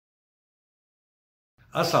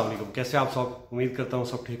अस्सलाम वालेकुम, कैसे आप सब। उम्मीद करता हूँ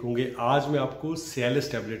सब ठीक होंगे। आज मैं आपको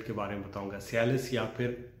सियालिस टैबलेट के बारे में बताऊंगा। सियालिस या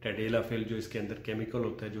फिर टेडेलाफिल, जो इसके अंदर केमिकल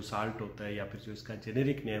होता है, जो साल्ट होता है, या फिर जो इसका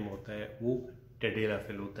जेनेरिक नेम होता है वो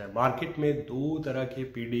टेडेलाफिल होता है। मार्केट में दो तरह के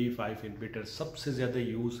PDE5 इनहिबिटर सबसे ज़्यादा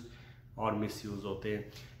यूज़ और मिस यूज़ होते हैं।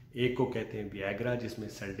 एक को कहते हैं विएग्रा, जिसमें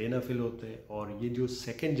सल्डेनाफिल होते हैं, और ये जो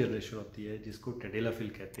सेकेंड जनरेशन होती है जिसको टेडेलाफिल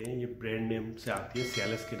कहते हैं, ये ब्रांड नेम से आती है,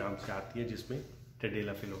 सियालिस के नाम से आती है, जिसमें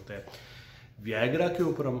टेडेलाफिल होता है। विएग्रा के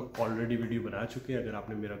ऊपर हम ऑलरेडी वीडियो बना चुके हैं, अगर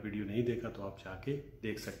आपने मेरा वीडियो नहीं देखा तो आप जाके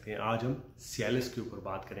देख सकते हैं। आज हम सियालिस के ऊपर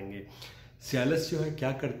बात करेंगे। सियालिस जो है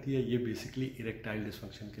क्या करती है, ये बेसिकली इरेक्टाइल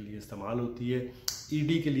डिसफंक्शन के लिए इस्तेमाल होती है,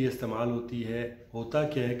 ED के लिए इस्तेमाल होती है। होता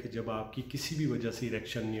क्या है कि जब आपकी किसी भी वजह से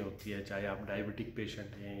इरेक्शन नहीं होती है, चाहे आप डायबिटिक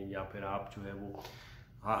पेशेंट हैं या फिर आप जो है वो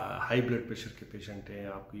हाई ब्लड प्रेशर के पेशेंट हैं,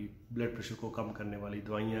 आपकी ब्लड प्रेशर को कम करने वाली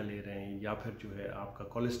दवाइयाँ ले रहे हैं, या फिर जो है आपका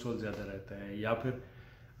कोलेस्ट्रॉल ज़्यादा रहता है, या फिर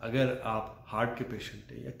अगर आप हार्ट के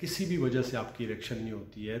पेशेंट हैं, या किसी भी वजह से आपकी इरेक्शन नहीं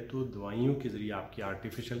होती है, तो दवाइयों के ज़रिए आपकी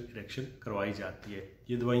आर्टिफिशियल इरेक्शन करवाई जाती है।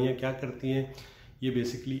 ये दवाइयाँ क्या करती हैं, ये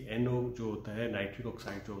बेसिकली NO जो होता है, नाइट्रिक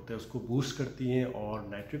ऑक्साइड जो होता है, उसको बूस्ट करती हैं, और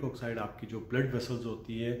नाइट्रिक ऑक्साइड आपकी जो ब्लड वेसल्स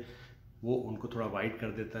होती है वो उनको थोड़ा वाइड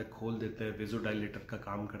कर देता है, खोल देता है, वेजोडाइलेटर का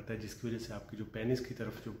काम करता है, जिसकी वजह से आपकी जो पेनिस की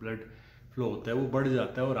तरफ जो ब्लड फ्लो होता है वो बढ़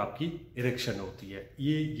जाता है और आपकी इरेक्शन होती है।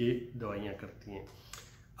 ये दवाइयाँ करती हैं।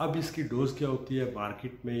 अब इसकी डोज़ क्या होती है,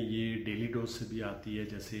 मार्केट में ये डेली डोज से भी आती है,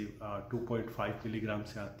 जैसे 2.5 मिलीग्राम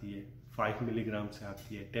से आती है, 5 मिलीग्राम से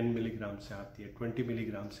आती है, 10 मिलीग्राम से आती है, 20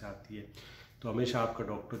 मिलीग्राम से आती है। तो हमेशा आपका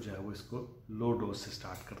डॉक्टर जो है वो इसको लो डोज से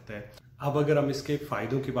स्टार्ट करता है। अब अगर हम इसके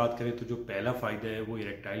फ़ायदों की बात करें तो जो पहला फ़ायदा है वो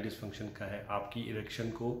इरेक्टाइल डिसफंक्शन का है, आपकी इरेक्शन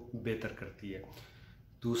को बेहतर करती है।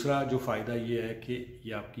 दूसरा जो फ़ायदा ये है कि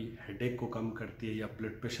ये आपकी हेडेक को कम करती है, या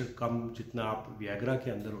ब्लड प्रेशर कम जितना आप विएग्रा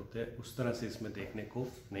के अंदर होते हैं उस तरह से इसमें देखने को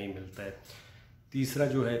नहीं मिलता है। तीसरा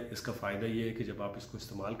जो है इसका फ़ायदा ये है कि जब आप इसको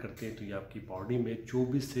इस्तेमाल करते हैं तो ये आपकी बॉडी में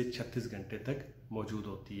 24 से 36 घंटे तक मौजूद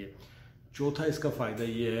होती है। चौथा इसका फ़ायदा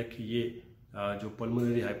ये है कि ये जो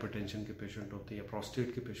पल्मोनरी हाइपरटेंशन के पेशेंट होते हैं या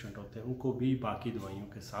प्रोस्टेट के पेशेंट होते हैं उनको भी बाकी दवाइयों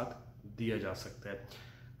के साथ दिया जा सकता है।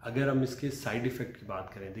 अगर हम इसके साइड इफ़ेक्ट की बात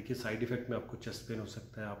करें, देखिए साइड इफ़ेक्ट में आपको चेस्ट पेन हो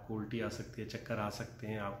सकता है, आपको उल्टी आ सकती है, चक्कर आ सकते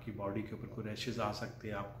हैं, आपकी बॉडी के ऊपर कोई रैशेज आ सकते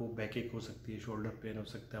हैं, आपको बैक एक हो सकती है, शोल्डर पेन हो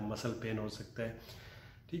सकता है, मसल पेन हो सकता है,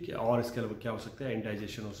 ठीक है, और इसके अलावा क्या हो सकता है,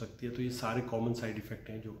 इंडाइजेशन हो सकती है। तो ये सारे कॉमन साइड इफ़ेक्ट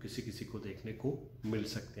हैं जो किसी किसी को देखने को मिल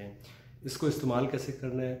सकते हैं। इसको इस्तेमाल कैसे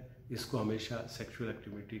करना है, इसको हमेशा सेक्सुअल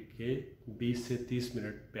एक्टिविटी के 20 से 30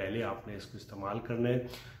 मिनट पहले आपने इसको इस्तेमाल करना है,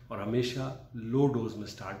 और हमेशा लो डोज में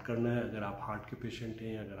स्टार्ट करना है। अगर आप हार्ट के पेशेंट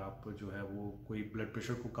हैं, अगर आप जो है वो कोई ब्लड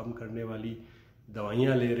प्रेशर को कम करने वाली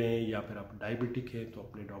दवाइयाँ ले रहे हैं, या फिर आप डायबिटिक हैं, तो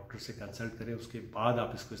अपने डॉक्टर से कंसल्ट करें, उसके बाद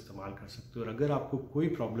आप इसको इस्तेमाल कर सकते हो। और अगर आपको कोई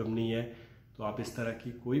प्रॉब्लम नहीं है तो आप इस तरह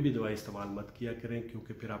की कोई भी दवाई इस्तेमाल मत किया करें,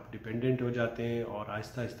 क्योंकि फिर आप डिपेंडेंट हो जाते हैं और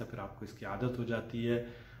आहिस्ता आहिस्ता फिर आपको इसकी आदत हो जाती है,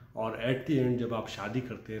 और एट दी एंड जब आप शादी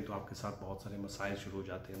करते हैं तो आपके साथ बहुत सारे मसाइल शुरू हो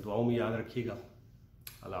जाते हैं। दुआओं में याद रखिएगा।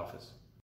 अल्लाह हाफ़िज़।